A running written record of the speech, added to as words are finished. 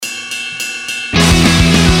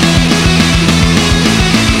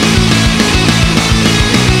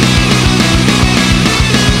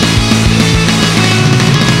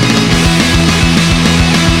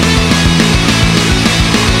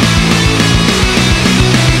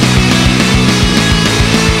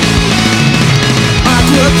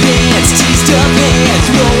hair,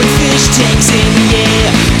 throwing fish tanks in the air.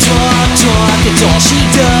 Talk, that's all she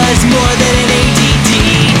does, more than an ADD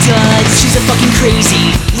does. She's a fucking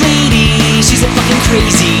crazy lady, she's a fucking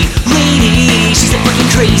crazy lady.